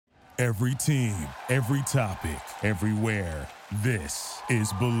Every team, every topic, everywhere. This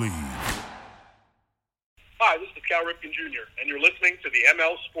is Believe. Hi, this is Cal Ripken Jr., and you're listening to the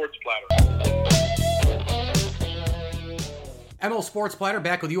ML Sports Platter. ML Sports Platter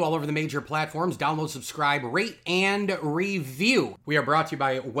back with you all over the major platforms. Download, subscribe, rate, and review. We are brought to you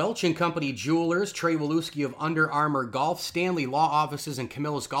by Welch & Company Jewelers, Trey Waluski of Under Armour Golf, Stanley Law Offices, and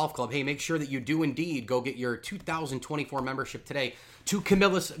Camillus Golf Club. Hey, make sure that you do indeed go get your 2024 membership today to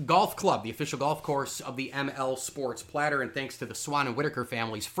Camillus Golf Club, the official golf course of the ML Sports Platter. And thanks to the Swan and Whitaker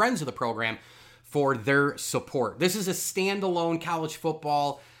families, friends of the program, for their support. This is a standalone college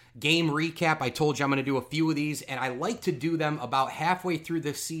football game recap. I told you I'm going to do a few of these, and I like to do them about halfway through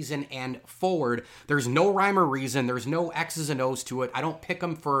this season and forward. There's no rhyme or reason. There's no X's and O's to it. I don't pick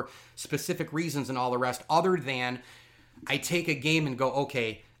them for specific reasons and all the rest, other than I take a game and go,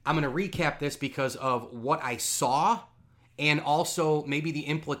 okay, I'm going to recap this because of what I saw and also maybe the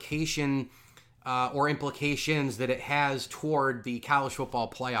implication or implications that it has toward the college football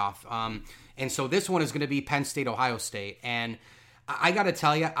playoff. And so this one is going to be Penn State, Ohio State. And I got to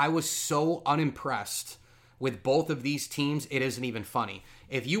tell you, I was so unimpressed with both of these teams, it isn't even funny.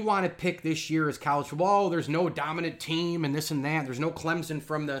 If you want to pick this year as college football, there's no dominant team and this and that. There's no Clemson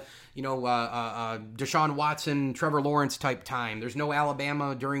from the, Deshaun Watson, Trevor Lawrence type time. There's no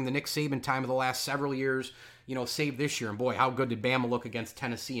Alabama during the Nick Saban time of the last several years, save this year. And boy, how good did Bama look against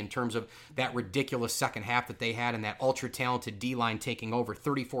Tennessee in terms of that ridiculous second half that they had and that ultra-talented D-line taking over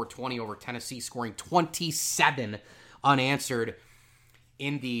 34-20 over Tennessee, scoring 27 unanswered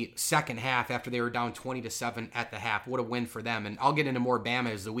in the second half after they were down 20-7 at the half. What a win for them. And I'll get into more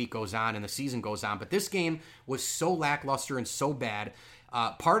Bama as the week goes on and the season goes on. But this game was so lackluster and so bad.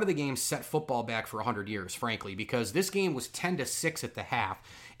 Part of the game set football back for 100 years, frankly, because this game was 10-6 at the half.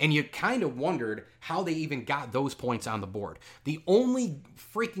 And you kind of wondered how they even got those points on the board. The only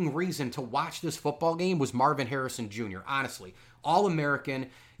freaking reason to watch this football game was Marvin Harrison Jr., honestly. All-American.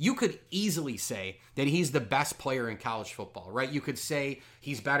 You could easily say that he's the best player in college football, right? You could say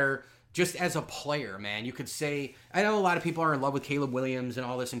he's better just as a player, man. You could say, I know a lot of people are in love with Caleb Williams and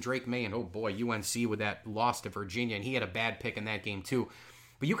all this and Drake May, and oh boy, UNC with that loss to Virginia, and he had a bad pick in that game too.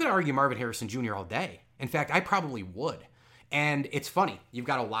 But you could argue Marvin Harrison Jr. all day. In fact, I probably would. And it's funny. You've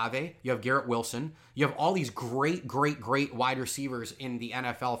got Olave, you have Garrett Wilson, you have all these great wide receivers in the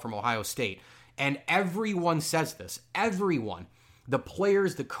NFL from Ohio State. And everyone says this. Everyone. The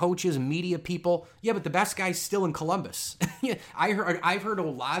players, the coaches, media people. Yeah, but the best guy's still in Columbus. I've heard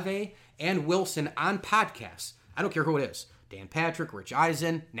Olave and Wilson on podcasts. I don't care who it is. Dan Patrick, Rich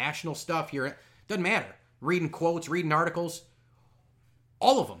Eisen, national stuff here. Doesn't matter. Reading quotes, reading articles.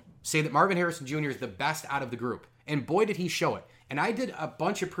 All of them say that Marvin Harrison Jr. is the best out of the group. And boy, did he show it. And I did a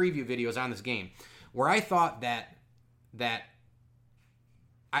bunch of preview videos on this game where I thought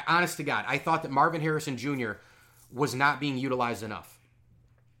honest to God, I thought that Marvin Harrison Jr. was not being utilized enough.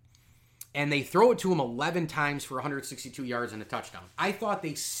 And they throw it to him 11 times for 162 yards and a touchdown. I thought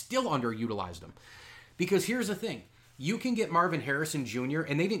they still underutilized him. Because here's the thing. You can get Marvin Harrison Jr.,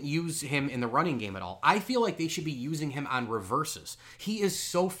 and they didn't use him in the running game at all. I feel like they should be using him on reverses. He is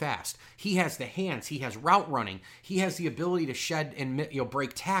so fast. He has the hands. He has route running. He has the ability to shed and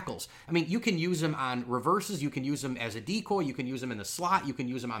break tackles. I mean, you can use him on reverses. You can use him as a decoy. You can use him in the slot. You can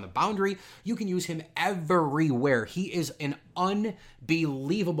use him on the boundary. You can use him everywhere. He is an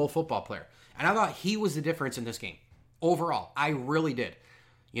unbelievable football player. And I thought he was the difference in this game. Overall, I really did.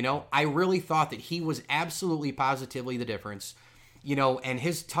 I really thought that he was absolutely positively the difference, and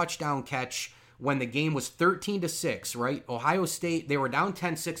his touchdown catch when the game was 13-6, right? Ohio State, they were down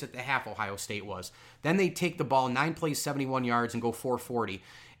 10-6 at the half, Ohio State was. Then they take the ball, 9 plays, 71 yards, and go 440,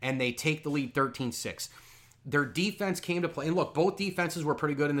 and they take the lead 13-6. Their defense came to play, and look, both defenses were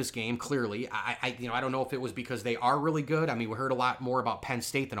pretty good in this game, clearly. I don't know if it was because they are really good. I mean, we heard a lot more about Penn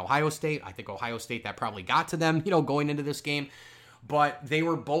State than Ohio State. I think Ohio State, that probably got to them, going into this game. But they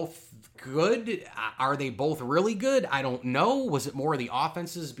were both good. Are they both really good? I don't know. Was it more of the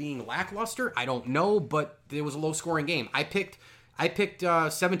offenses being lackluster? I don't know, but it was a low-scoring game. I picked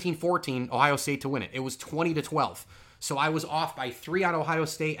 17-14 Ohio State to win it. It was 20-12. So I was off by 3 on Ohio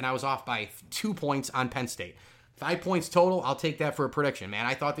State, and I was off by 2 points on Penn State. 5 points total, I'll take that for a prediction, man.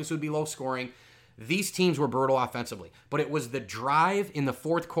 I thought this would be low-scoring. These teams were brutal offensively, but it was the drive in the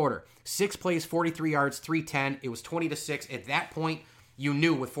fourth quarter. 6 plays, 43 yards, 310. It was 20-6. At that point, you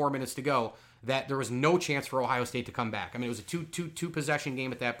knew with 4 minutes to go that there was no chance for Ohio State to come back. I mean, it was a two possession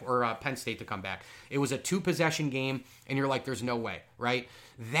game at that, or Penn State to come back. It was a 2 possession game, and you're like, there's no way, right?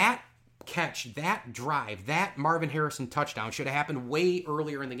 That catch, that drive, that Marvin Harrison touchdown should have happened way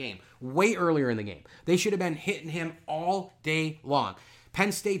earlier in the game. Way earlier in the game. They should have been hitting him all day long.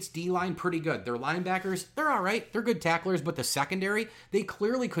 Penn State's D-line, pretty good. Their linebackers, they're all right. They're good tacklers, but the secondary, they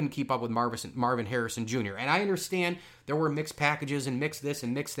clearly couldn't keep up with Marvin Harrison Jr. And I understand there were mixed packages and mixed this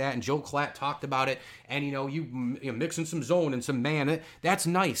and mixed that, and Joe Klatt talked about it, and, you mixing some zone and some man. That's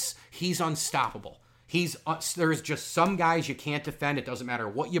nice. He's unstoppable. There's just some guys you can't defend. It doesn't matter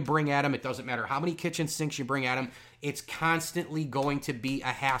what you bring at him. It doesn't matter how many kitchen sinks you bring at him. It's constantly going to be a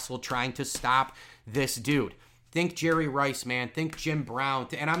hassle trying to stop this dude. Think Jerry Rice, man. Think Jim Brown.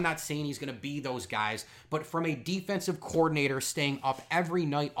 And I'm not saying he's going to be those guys, but from a defensive coordinator staying up every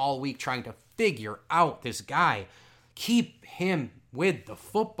night all week trying to figure out this guy, keep him with the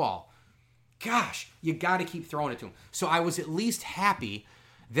football. Gosh, you got to keep throwing it to him. So I was at least happy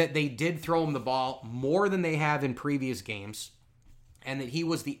that they did throw him the ball more than they have in previous games, and that he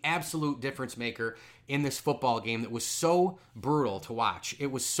was the absolute difference maker in this football game that was so brutal to watch.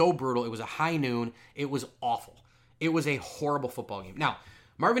 It was so brutal. It was a high noon. It was awful. It was a horrible football game. Now,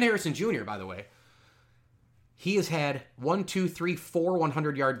 Marvin Harrison Jr., by the way, he has had 4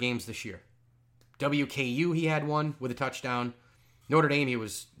 100-yard games this year. WKU, he had one with a touchdown. Notre Dame,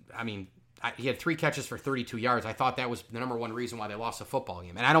 he had 3 catches for 32 yards. I thought that was the number one reason why they lost a football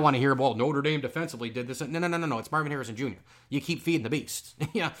game. And I don't want to hear, well, Notre Dame defensively did this. No. It's Marvin Harrison Jr. You keep feeding the beast.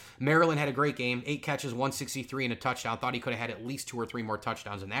 Yeah. Maryland had a great game. 8 catches, 163 and a touchdown. Thought he could have had at least 2 or 3 more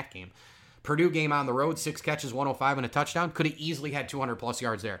touchdowns in that game. Purdue game on the road, 6 catches, 105 and a touchdown. Could have easily had 200-plus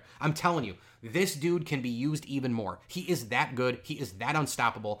yards there. I'm telling you, this dude can be used even more. He is that good. He is that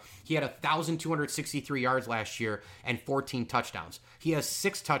unstoppable. He had 1,263 yards last year and 14 touchdowns. He has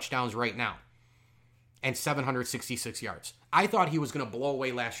 6 touchdowns right now and 766 yards. I thought he was going to blow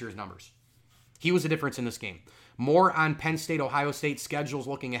away last year's numbers. He was the difference in this game. More on Penn State, Ohio State, schedules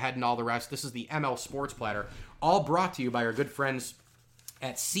looking ahead and all the rest. This is the ML Sports Platter, all brought to you by our good friends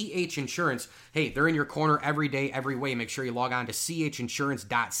at CH Insurance. Hey, they're in your corner every day, every way. Make sure you log on to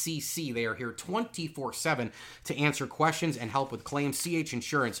chinsurance.cc. They are here 24/7 to answer questions and help with claims. CH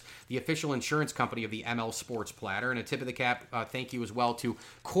Insurance, the official insurance company of the ML Sports Platter. And a tip of the cap, thank you as well to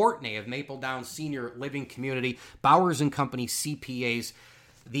Courtney of Maple Downs Senior Living Community, Bowers & Company CPAs,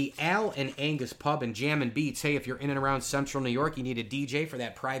 the Al and Angus Pub and Jam and Beats. Hey, if you're in and around Central New York, you need a DJ for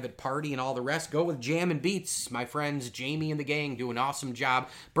that private party and all the rest, go with Jam and Beats. My friends Jamie and the gang do an awesome job.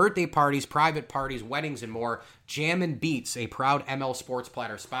 Birthday parties, private parties, weddings, and more. Jam and Beats, a proud ML Sports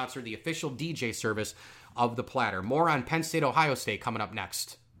Platter sponsor, the official DJ service of the Platter. More on Penn State, Ohio State coming up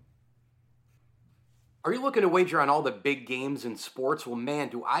next. Are you looking to wager on all the big games in sports? Well, man,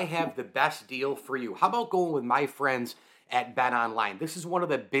 do I have the best deal for you. How about going with my friends at BetOnline? This is one of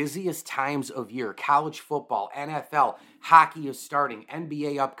the busiest times of year. College football, NFL, hockey is starting,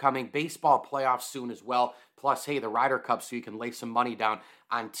 NBA upcoming, baseball playoffs soon as well. Plus, hey, the Ryder Cup, so you can lay some money down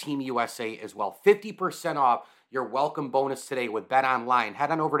on Team USA as well. 50% off your welcome bonus today with BetOnline.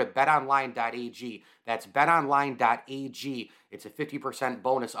 Head on over to betonline.ag. That's betonline.ag. It's a 50%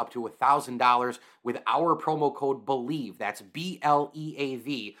 bonus up to $1,000 with our promo code BELIEVE. That's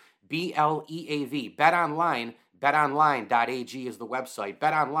BLEAV. BLEAV. BetOnline. BetOnline.ag is the website.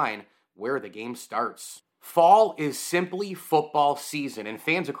 BetOnline, where the game starts. Fall is simply football season, and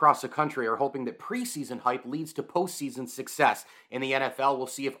fans across the country are hoping that preseason hype leads to postseason success. In the NFL, we'll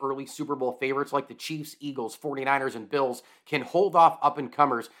see if early Super Bowl favorites like the Chiefs, Eagles, 49ers, and Bills can hold off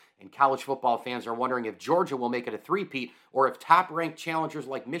up-and-comers. And college football fans are wondering if Georgia will make it a three-peat or if top-ranked challengers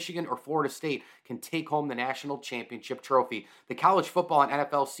like Michigan or Florida State can take home the national championship trophy. The college football and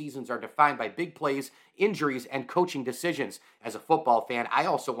NFL seasons are defined by big plays, injuries, and coaching decisions. As a football fan, I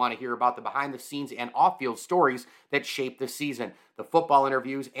also want to hear about the behind-the-scenes and off-field stories that shape the season. The football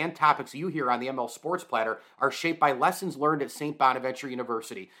interviews and topics you hear on the ML Sports Platter are shaped by lessons learned at St. Bonaventure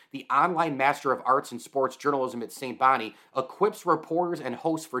University. The online Master of Arts in Sports Journalism at St. Bonnie equips reporters and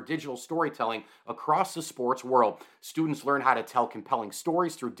hosts for digital storytelling across the sports world. Students learn how to tell compelling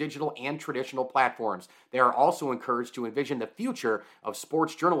stories through digital and traditional platforms. They are also encouraged to envision the future of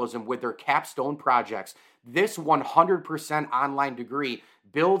sports journalism with their capstone projects. This 100% online degree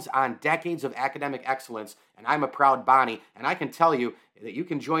builds on decades of academic excellence, and I'm a proud Bonnie, and I can tell you that you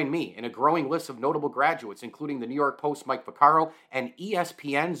can join me in a growing list of notable graduates, including the New York Post Mike Vaccaro and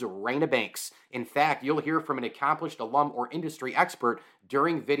ESPN's Raina Banks. In fact, you'll hear from an accomplished alum or industry expert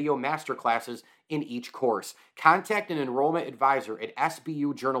during video masterclasses in each course. Contact an enrollment advisor at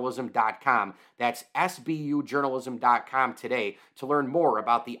sbujournalism.com. That's sbujournalism.com today to learn more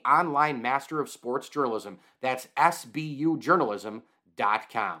about the online Master of Sports Journalism. That's sbujournalism.com.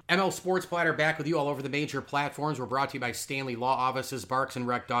 ML Sports Platter back with you all over the major platforms. We're brought to you by Stanley Law Offices, Barks and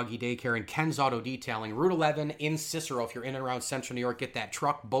Rec Doggy Daycare, and Ken's Auto Detailing. Route 11 in Cicero. If you're in and around Central New York, get that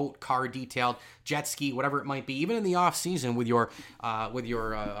truck, boat, car detailed, jet ski, whatever it might be. Even in the off season with your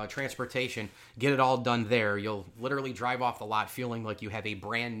transportation, get it all done there. You'll literally drive off the lot feeling like you have a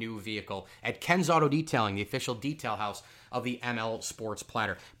brand new vehicle at Ken's Auto Detailing, the official detail house of the ML Sports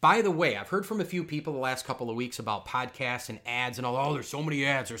Platter. By the way, I've heard from a few people the last couple of weeks about podcasts and ads and all. Oh, there's so many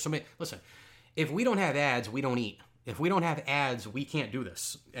ads. There's so many. Listen, if we don't have ads, we don't eat. If we don't have ads, we can't do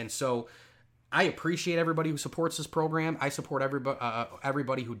this. And so I appreciate everybody who supports this program. I support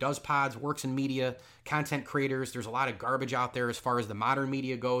everybody who does pods, works in media, content creators. There's a lot of garbage out there as far as the modern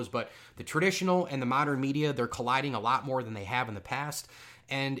media goes, but the traditional and the modern media, they're colliding a lot more than they have in the past.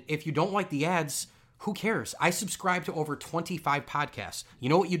 And if you don't like the ads, who cares? I subscribe to over 25 podcasts. You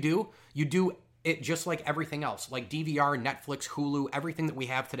know what you do? You do it just like everything else, like DVR, Netflix, Hulu, everything that we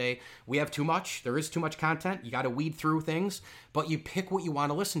have today. We have too much. There is too much content. You got to weed through things, but you pick what you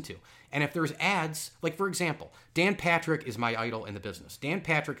want to listen to. And if there's ads, like for example, Dan Patrick is my idol in the business. Dan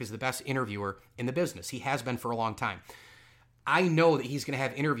Patrick is the best interviewer in the business. He has been for a long time. I know that he's going to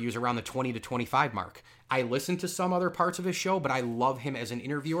have interviews around the 20 to 25 mark. I listen to some other parts of his show, but I love him as an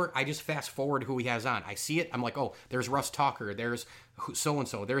interviewer. I just fast forward who he has on. I see it. I'm like, oh, there's Russ Talker. There's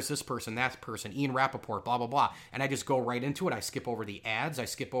so-and-so. There's this person, that person, Ian Rappaport, blah, blah, blah. And I just go right into it. I skip over the ads. I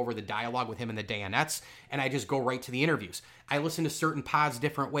skip over the dialogue with him and the Dayanettes, and I just go right to the interviews. I listen to certain pods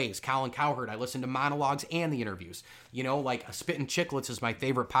different ways. Colin Cowherd, I listen to monologues and the interviews. You know, like Spittin' Chicklets is my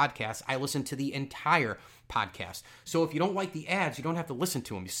favorite podcast. I listen to the entire podcast. So if you don't like the ads, you don't have to listen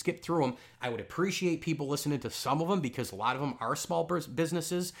to them. You skip through them. I would appreciate people listening to some of them because a lot of them are small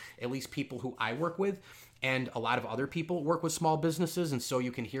businesses, at least people who I work with. And a lot of other people work with small businesses, and so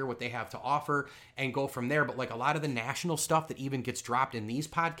you can hear what they have to offer and go from there. But like a lot of the national stuff that even gets dropped in these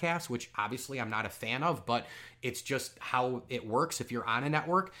podcasts, which obviously I'm not a fan of, but it's just how it works if you're on a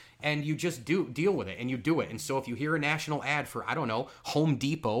network, and you just deal with it, and you do it. And so if you hear a national ad for, I don't know, Home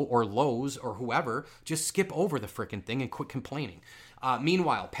Depot or Lowe's or whoever, just skip over the frickin' thing and quit complaining.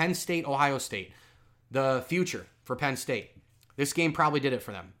 Meanwhile, Penn State, Ohio State, the future for Penn State. This game probably did it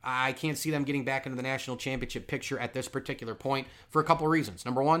for them. I can't see them getting back into the national championship picture at this particular point for a couple of reasons.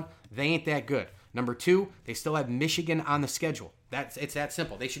 Number one, they ain't that good. Number two, they still have Michigan on the schedule. It's that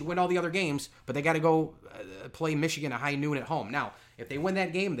simple. They should win all the other games, but they got to go play Michigan at high noon at home. Now, if they win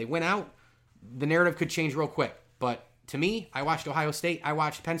that game, they win out, the narrative could change real quick. But to me, I watched Ohio State, I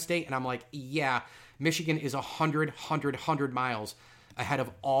watched Penn State, and I'm like, yeah, Michigan is 100 miles ahead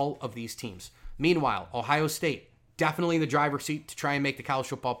of all of these teams. Meanwhile, Ohio State, definitely in the driver's seat to try and make the college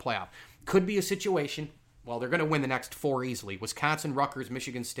football playoff. Could be a situation, well, they're going to win the next four easily. Wisconsin, Rutgers,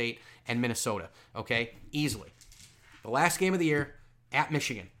 Michigan State, and Minnesota. Okay? Easily. The last game of the year at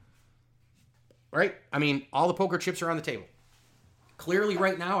Michigan. Right? I mean, all the poker chips are on the table. Clearly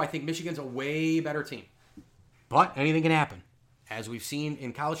right now, I think Michigan's a way better team. But anything can happen. As we've seen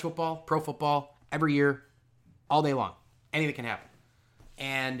in college football, pro football, every year, all day long. Anything can happen.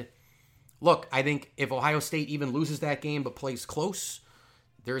 And look, I think if Ohio State even loses that game but plays close,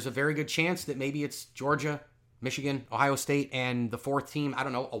 there's a very good chance that maybe it's Georgia, Michigan, Ohio State, and the fourth team, I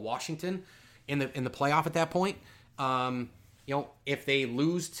don't know, a Washington in the playoff at that point. If they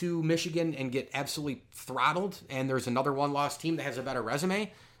lose to Michigan and get absolutely throttled and there's another one-loss team that has a better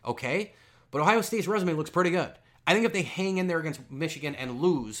resume, okay. But Ohio State's resume looks pretty good. I think if they hang in there against Michigan and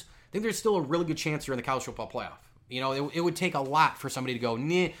lose, I think there's still a really good chance they're in the college football playoff. You know, it would take a lot for somebody to go,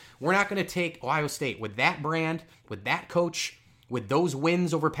 nah, we're not going to take Ohio State with that brand, with that coach, with those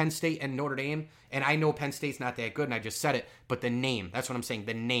wins over Penn State and Notre Dame. And I know Penn State's not that good, and I just said it, but the name, that's what I'm saying,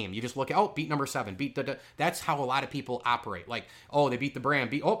 the name. You just look at, beat number 7, that's how a lot of people operate. Like, they beat the brand,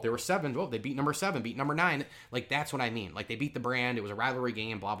 there were 7, they beat number 7, beat number 9. Like, that's what I mean. Like, they beat the brand, it was a rivalry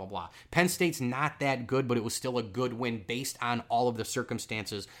game, blah, blah, blah. Penn State's not that good, but it was still a good win based on all of the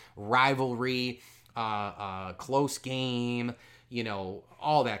circumstances, rivalry, close game,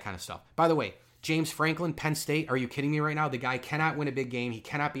 all that kind of stuff. By the way, James Franklin, Penn State, are you kidding me right now? The guy cannot win a big game. He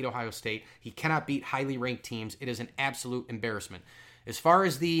cannot beat Ohio State. He cannot beat highly ranked teams. It is an absolute embarrassment. As far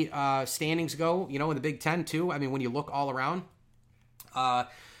as the standings go, in the Big Ten too, I mean, when you look all around,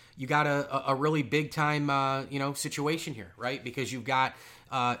 you got a really big time, situation here, right? Because you've got,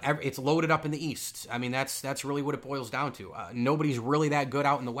 it's loaded up in the East. I mean, that's really what it boils down to. Nobody's really that good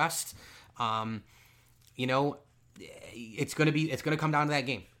out in the West. It's going to come down to that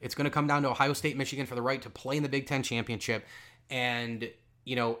game. It's going to come down to Ohio State, Michigan for the right to play in the Big Ten championship. And,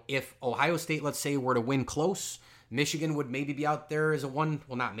 if Ohio State, let's say, were to win close, Michigan would maybe be out there as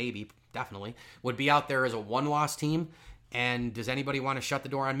definitely would be out there as a one-loss team. And does anybody want to shut the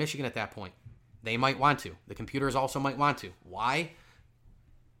door on Michigan at that point? They might want to. The computers also might want to. Why?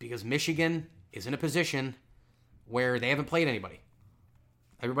 Because Michigan is in a position where they haven't played anybody.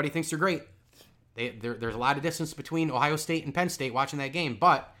 Everybody thinks they're great. There's a lot of distance between Ohio State and Penn State watching that game,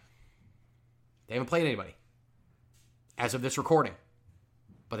 but they haven't played anybody as of this recording.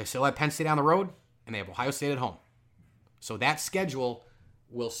 But they still have Penn State on the road, and they have Ohio State at home. So that schedule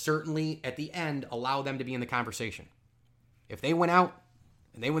will certainly, at the end, allow them to be in the conversation. If they win out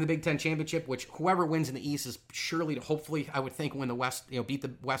and they win the Big Ten championship, which whoever wins in the East is surely to hopefully, I would think, win the West, beat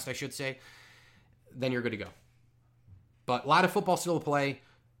the West, I should say, then you're good to go. But a lot of football still to play.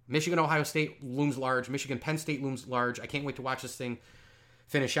 Michigan, Ohio State looms large. Michigan, Penn State looms large. I can't wait to watch this thing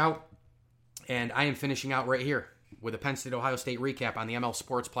finish out. And I am finishing out right here with a Penn State, Ohio State recap on the ML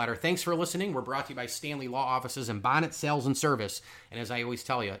Sports Platter. Thanks for listening. We're brought to you by Stanley Law Offices and Bonnet Sales and Service. And as I always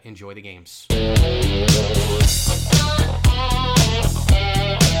tell you, enjoy the games.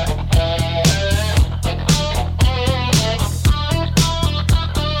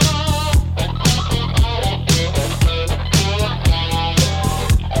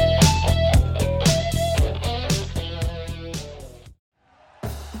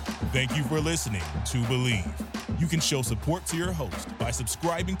 Thank you for listening to Believe. You can show support to your host by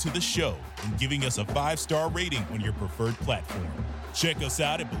subscribing to the show and giving us a 5-star rating on your preferred platform. Check us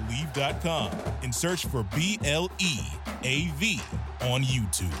out at Believe.com and search for BLEAV on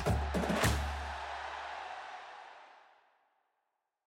YouTube.